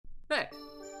Hey,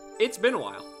 it's been a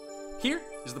while. Here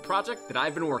is the project that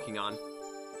I've been working on.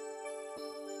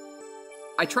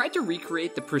 I tried to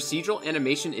recreate the procedural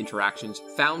animation interactions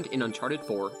found in Uncharted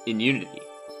 4 in Unity.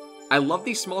 I love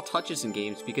these small touches in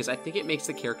games because I think it makes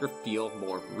the character feel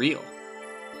more real.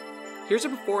 Here's a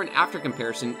before and after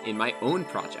comparison in my own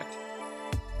project.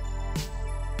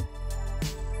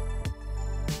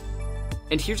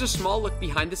 And here's a small look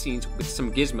behind the scenes with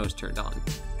some gizmos turned on.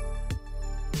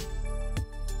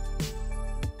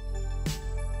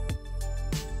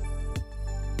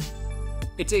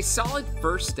 It's a solid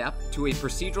first step to a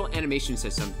procedural animation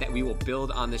system that we will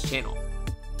build on this channel.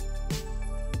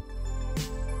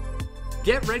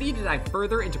 Get ready to dive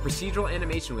further into procedural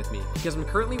animation with me, because I'm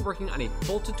currently working on a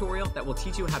full tutorial that will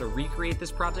teach you how to recreate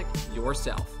this project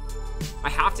yourself.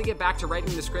 I have to get back to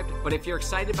writing the script, but if you're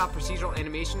excited about procedural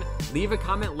animation, leave a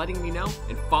comment letting me know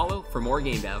and follow for more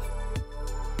game dev.